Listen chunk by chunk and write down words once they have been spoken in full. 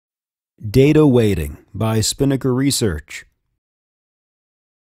Data Weighting by Spinnaker Research.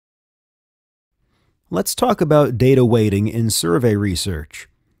 Let's talk about data weighting in survey research.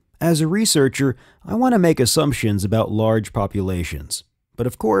 As a researcher, I want to make assumptions about large populations. But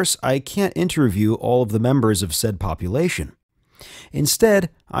of course, I can't interview all of the members of said population.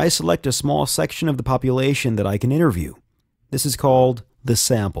 Instead, I select a small section of the population that I can interview. This is called the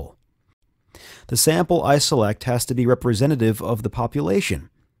sample. The sample I select has to be representative of the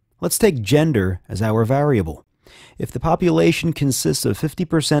population. Let's take gender as our variable. If the population consists of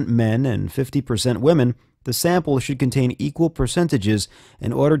 50% men and 50% women, the sample should contain equal percentages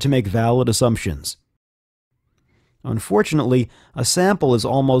in order to make valid assumptions. Unfortunately, a sample is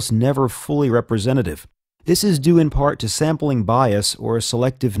almost never fully representative. This is due in part to sampling bias or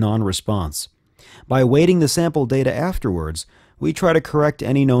selective non-response. By weighting the sample data afterwards, we try to correct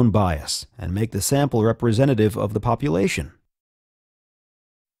any known bias and make the sample representative of the population.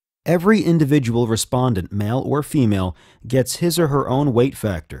 Every individual respondent, male or female, gets his or her own weight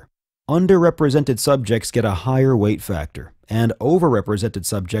factor. Underrepresented subjects get a higher weight factor, and overrepresented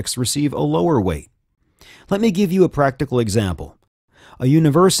subjects receive a lower weight. Let me give you a practical example. A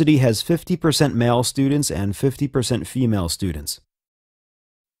university has 50% male students and 50% female students.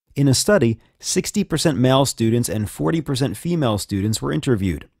 In a study, 60% male students and 40% female students were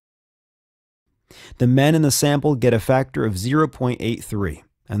interviewed. The men in the sample get a factor of 0.83.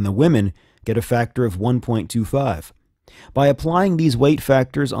 and the women get a factor of 1.25. By applying these weight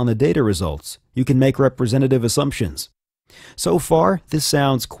factors on the data results, you can make representative assumptions. So far, this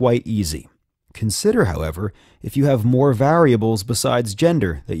sounds quite easy. Consider, however, if you have more variables besides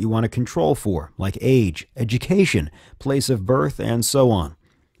gender that you want to control for, like age, education, place of birth, and so on.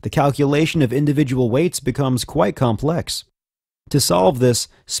 The calculation of individual weights becomes quite complex. To solve this,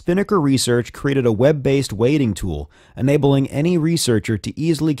 Spinnaker Research created a web-based weighting tool, enabling any researcher to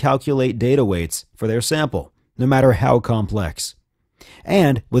easily calculate data weights for their sample, no matter how complex.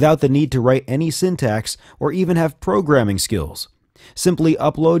 And without the need to write any syntax or even have programming skills. Simply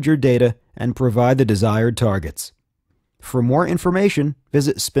upload your data and provide the desired targets. For more information,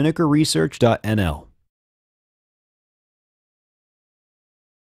 visit spinnakerresearch.nl.